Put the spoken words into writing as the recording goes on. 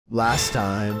Last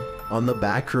time on the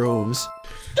Backrooms.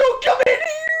 Don't come in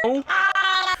here! Oh.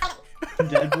 Ah! I'm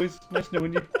dead, boys. Nice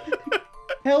knowing you.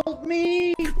 Help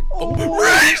me!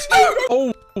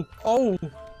 Oh!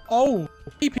 Oh!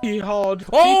 Pee-pee hard.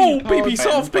 Oh! Pee-pee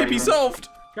soft! Pee-pee soft!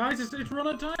 Guys, it's run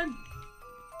out of time.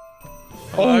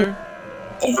 Hello?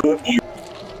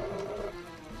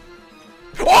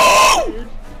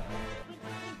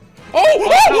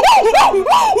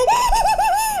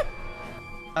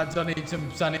 I need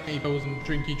some sanity pills and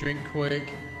drinky drink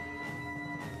quick.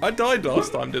 I died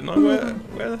last time, didn't I?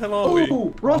 Where the hell are we?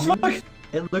 Oh, Ross, look!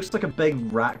 It looks like a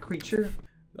big rat creature.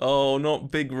 Oh,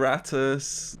 not Big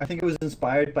Rattus. I think it was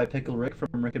inspired by Pickle Rick from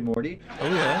Rick and Morty. Oh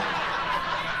yeah.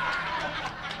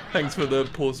 Thanks for the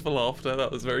pause for laughter,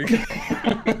 that was very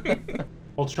good.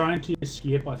 While trying to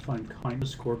escape, I found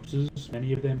countless corpses.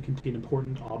 Many of them contain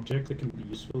important objects that can be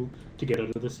useful to get out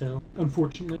of the cell.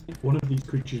 Unfortunately, one of these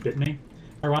creatures bit me.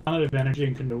 I ran out of energy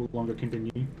and can no longer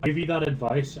continue. I give you that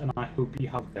advice, and I hope you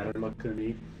have better luck than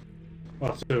me.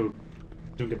 Well, so,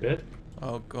 don't get bit.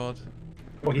 Oh god.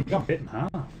 Oh, he got bit in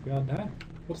half. God damn.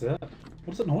 What's that?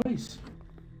 What's that noise?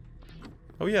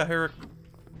 Oh yeah, here.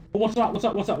 Oh, what's that? What's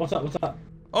that? What's that? What's that? What's that?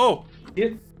 Oh! Yeah.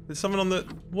 There's someone on the...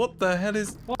 What the hell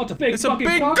is... Oh, it's a big It's a fucking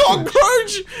big cockroach!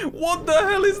 cockroach! What the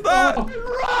hell is that?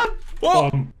 Oh.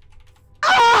 What?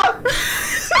 Ah!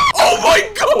 Oh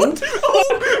my god!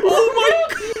 Oh my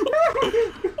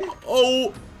god!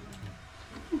 Oh!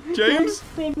 James?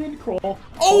 Run, crawl.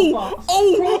 Oh!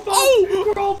 Oh!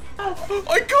 Oh! Crawl fast.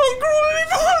 I can't crawl any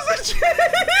faster,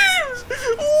 James!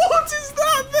 What is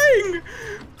that thing?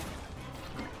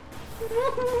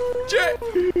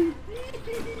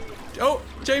 Oh,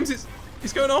 James,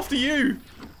 it's going after you.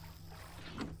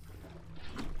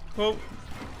 Well.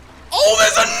 Oh,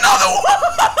 there's another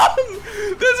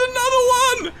one! There's another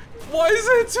one! Why is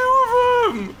there two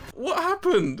of them? What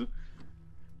happened?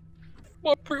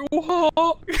 My brittle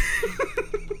heart.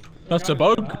 That's a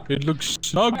bug. It looks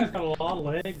snug. It's got a lot of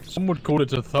legs. Some would call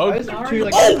it a Why thug. is there two,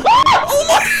 like, Oh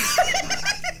my!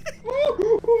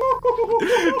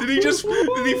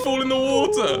 Did he fall in the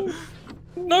water?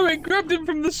 No, it grabbed him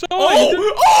from the side.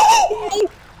 Oh! Oh!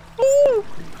 Oh!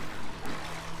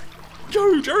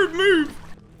 Go, Jared, move!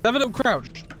 Have a little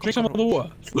crouch. Drink some of the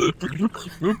water.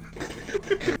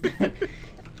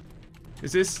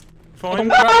 Is this fine?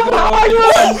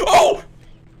 Oh! Oh!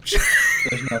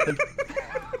 There's nothing.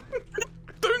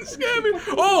 Don't scare me!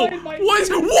 Oh! What is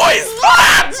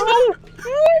that? Oh!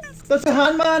 That's a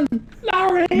handman!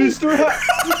 Larry! Mr.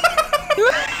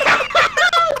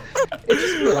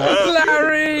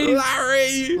 Larry!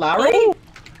 Larry! Larry? Oh!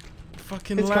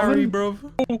 Fucking It's Larry, coming. bro.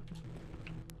 Oh!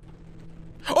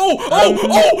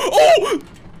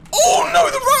 Oh no,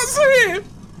 the rats are here!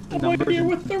 The numbers here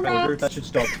with the in order, rats. that should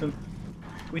stop them.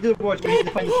 We need to watch. We need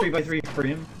to find the 3x3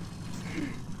 frame.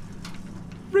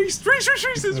 Reese, there's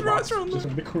rats around Just there.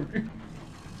 in the corner.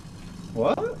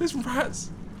 What? There's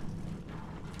rats.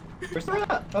 Where's the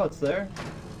rat? Oh, it's there.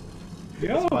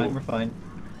 Yo! It's fine. We're fine.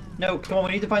 No, come on.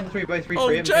 We need to find the 3x3 Oh,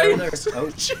 frame. They're James! there. Oh,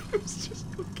 James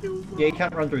just got killed. yeah. You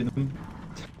can't run through them.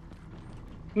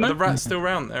 Are the rats still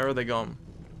around there, or are they gone?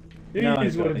 It No,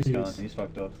 is he's what gone. it He's gone. is. He's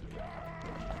fucked off.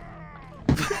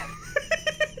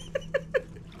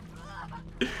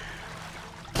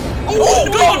 Oh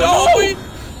god! Oh!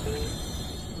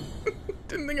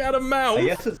 Didn't think I had a mouth. I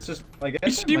guess it's just. I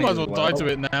guess. You might as well die to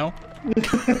it now.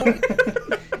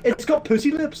 It's got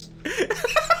pussy lips.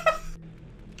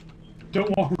 Don't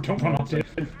run up to it.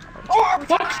 Oh, for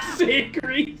fuck's sake,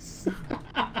 Reese!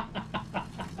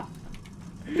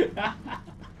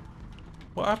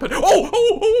 What happened?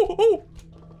 Oh!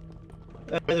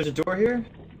 There's a door here.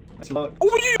 It's locked.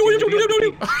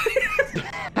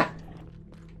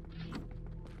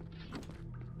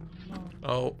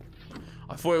 Oh,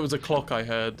 I thought it was a clock I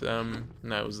heard. No,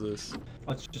 it was this.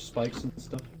 Oh, it's just spikes and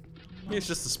stuff. It's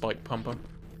just a spike pumper.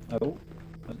 Oh,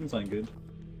 that doesn't sound good.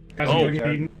 Guys, Oh, you're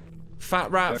getting eaten.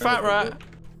 Fat rat!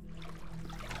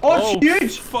 Oh, it's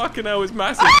huge! Fucking hell, it's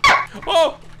massive!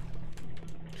 Oh!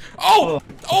 Oh!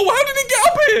 Oh, how did it get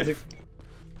up It's here?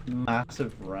 a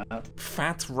massive rat.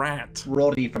 Fat rat.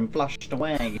 Roddy from Flushed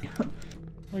Away.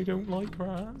 I don't like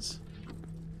rats.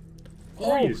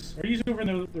 Where are you? Are you over in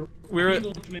the We're are you at-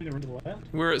 literally in the left?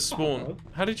 We're at spawn.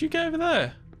 How did you get over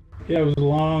there? Yeah, it was a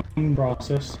long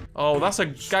process. Oh, that's a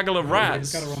gaggle of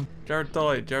rats. Gotta run. Jared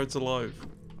died. Jared's alive.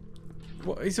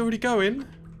 What? He's already going?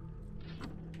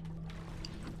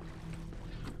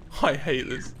 I hate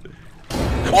this.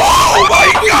 Oh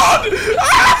my god!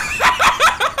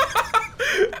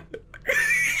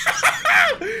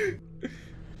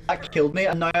 That killed me,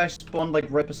 and now I spawned like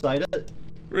right beside it.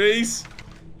 Reese!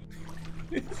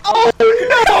 Oh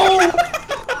no!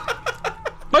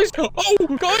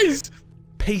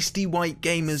 pasty white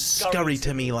gamers scurry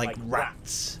to me like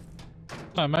rats.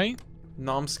 Hi, mate.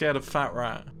 No, I'm scared of fat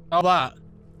rat. How that?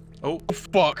 Oh, Oh,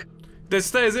 fuck. there's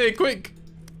stairs here, quick!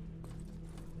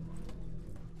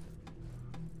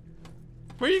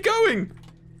 Where are you going?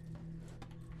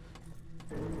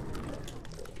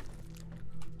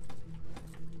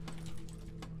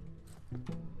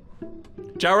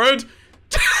 Jared?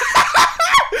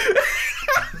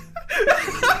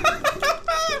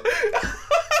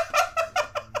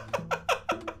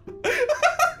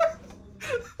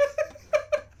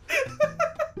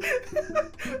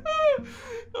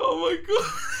 Oh my god.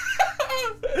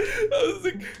 That was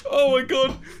the, oh my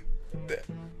god.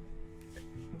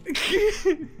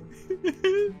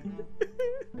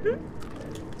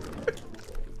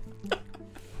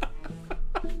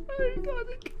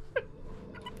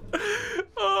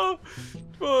 Oh,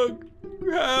 fuck.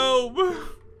 Help.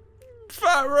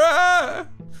 Fat rat.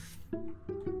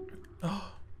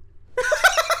 Oh.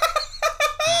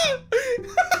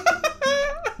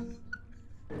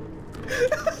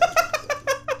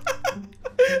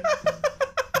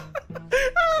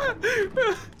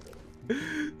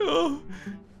 Oh.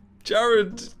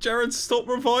 Jared, stop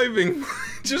reviving.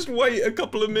 Just wait a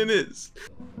couple of minutes.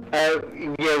 Yeah,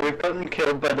 we've gotten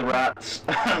killed by the rats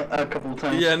a couple of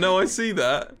times. Yeah, no, I see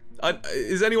that.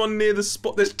 Is anyone near the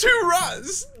spot? There's 2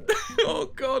 rats! Oh,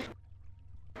 God.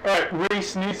 Alright,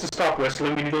 Reese needs to stop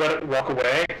whistling. We need to let it walk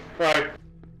away. Right.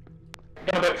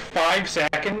 In about 5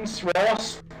 seconds,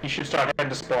 Ross, you should start heading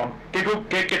to spawn. Get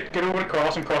over the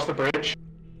cross and cross the bridge.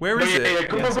 Where is it? Yeah,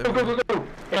 go. No,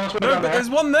 but there's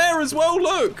one there as well,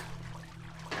 look!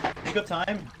 You got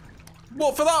time?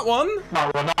 What, for that one?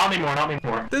 No, well, not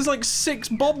anymore. There's like 6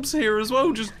 bobs here as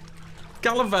well, just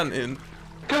gallivanting.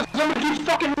 Because somebody keeps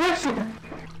fucking whistling!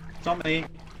 It's not me.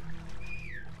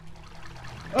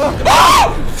 Oh!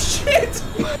 Shit!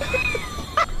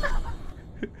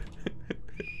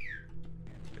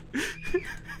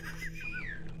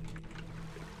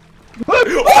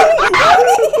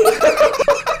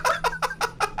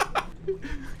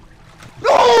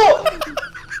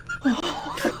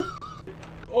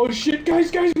 Oh shit,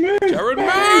 guys, move! Jared,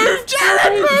 move!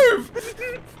 Jared, move!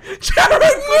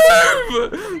 Jared,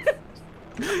 move!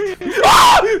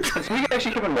 Ah! So we can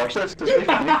actually come and watch this. Quick!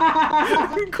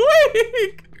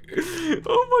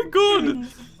 Oh my god!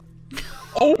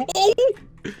 Oh!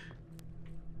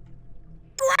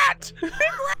 Rat!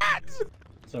 Rat!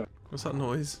 Sorry. What's that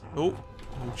noise? Oh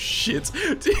shit!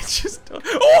 It just.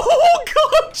 Oh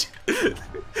god!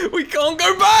 We can't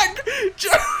go back!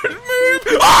 Jared, move!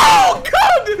 Oh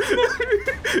god!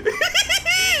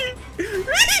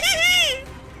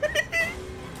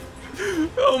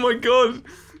 Oh my god!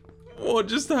 What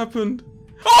just happened?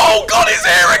 Oh god, he's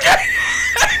here again!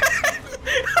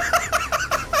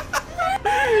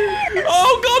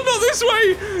 Oh god, not this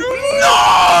way! No!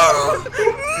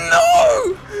 No!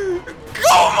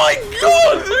 Oh my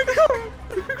god!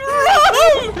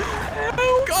 Run!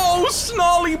 Oh,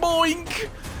 snarly boink!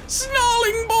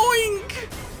 Snarling boink!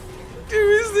 Who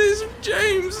is this,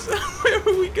 James? Where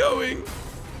are we going?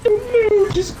 No,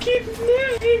 just keep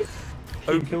moving!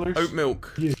 Oat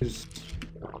milk. Yes.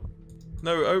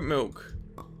 No, oat milk.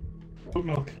 Oat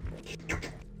milk.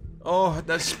 Oh,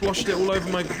 that splashed it all over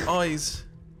my eyes.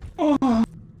 Oh.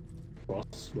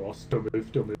 Ross, don't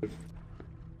move.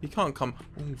 He can't come.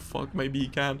 Oh fuck, maybe he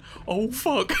can. Oh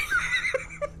fuck.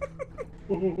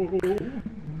 Oh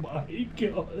my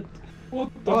god. What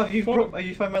the Oh, fuck?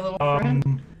 you find my little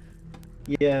friend?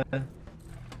 Yeah.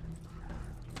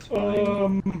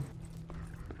 Oh!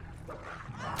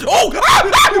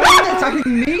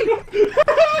 Attacking me?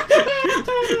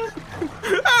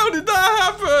 How did that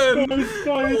happen?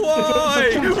 Why?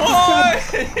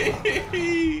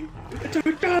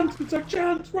 It's our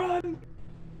chance, run!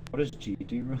 What does G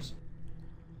do, Russ?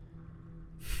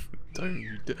 Don't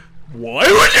you do. Why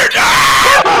would you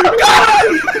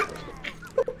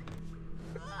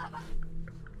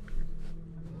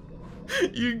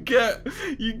do? You get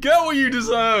what you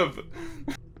deserve.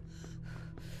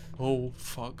 Oh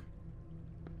fuck.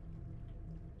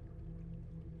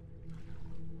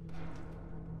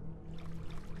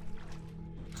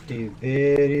 Stay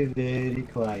very, very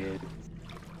quiet.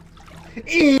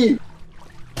 E!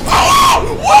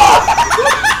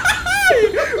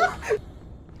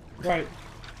 Right.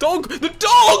 Dog! The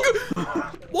dog!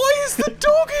 Why is the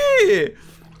dog here?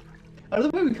 I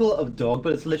don't know why we call it a dog,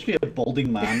 but it's literally a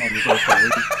balding man on his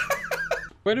outside.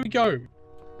 Where do we go?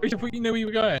 We should put you know where you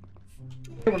were going.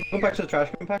 We're going back to the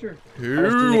trash compactor.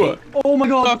 Who? Oh my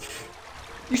god!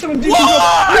 You summoned demons!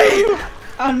 Why?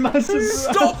 And massive.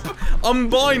 Stop!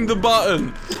 Unbind the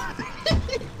button.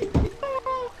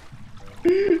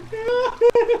 Reese!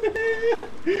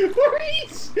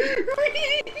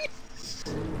 Reese!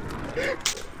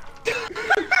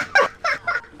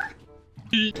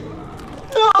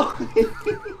 No!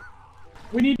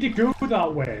 We need to go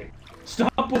that way.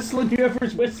 Stop whistling,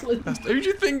 whoever's whistling. Who do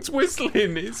you think's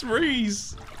whistling? It's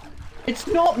Reese. It's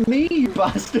not me, you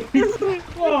bastard!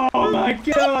 Oh my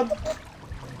god!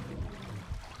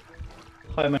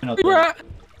 How am I not Big dead? rat!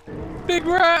 Big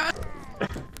rat!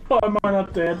 Why am I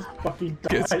not dead? Fucking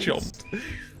dies. Gets chopped.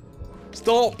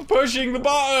 Stop pushing the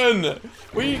button!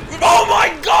 Oh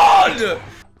my god!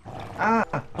 Ah!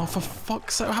 Oh, for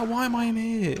fuck's sake, why am I in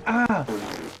here? Ah!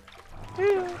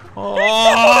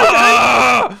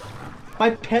 Oh! My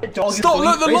pet dog Stop! is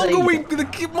Look, the going longer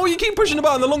crazy. the more you keep pushing the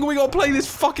button, the longer we gotta play this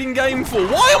fucking game for.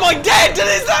 Why am I dead to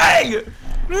this thing?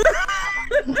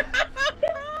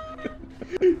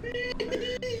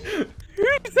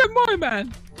 Who's that my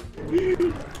man?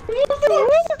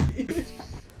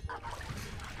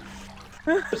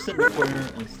 Just sit in the corner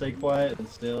and stay quiet and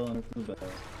still and for the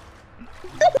best.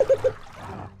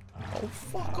 Oh,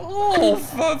 fuck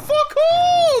off! Fuck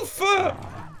off!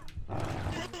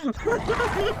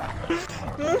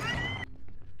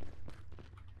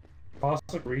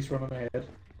 Classic Reese running ahead.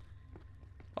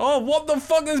 Oh, what the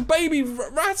fuck? There's baby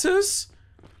ratters!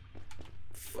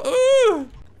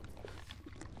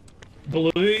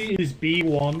 Blue is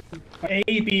B1.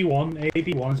 AB1.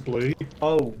 AB1 is blue.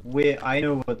 Oh, wait, I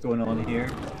know what's going on here.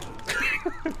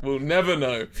 We'll never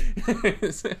know.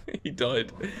 He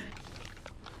died.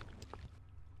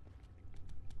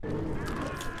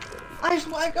 I just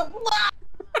want to go.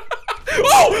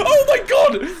 Oh! Oh my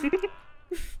god!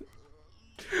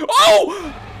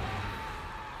 Oh!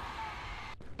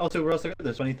 Also, we're also got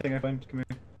this funny thing I found. Come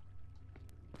here.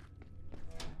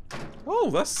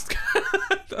 Oh, that's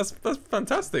that's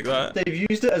fantastic. That. They've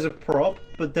used it as a prop,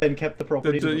 but then kept the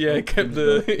properties. of the Yeah, prop kept as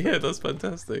the well. yeah. That's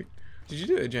fantastic. Did you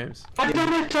do it, James? I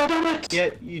done it! I done it! Yeah,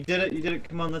 you did it. You did it.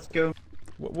 Come on, let's go.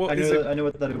 What I is know. it? I know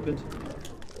what that opened.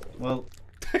 Well,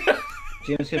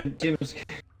 James can. James.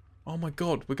 Oh my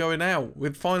god, we're going out.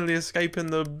 We're finally escaping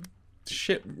the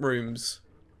ship rooms.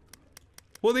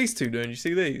 What are these two doing? You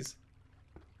see these?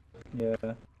 Yeah.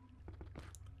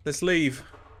 Let's leave.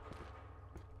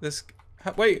 Let's...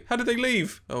 Wait, how did they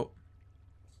leave? Oh.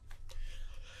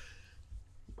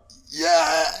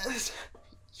 Yes!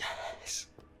 Yes!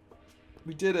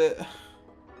 We did it.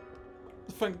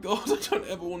 Thank God I don't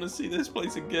ever want to see this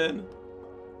place again.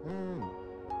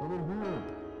 Come in here.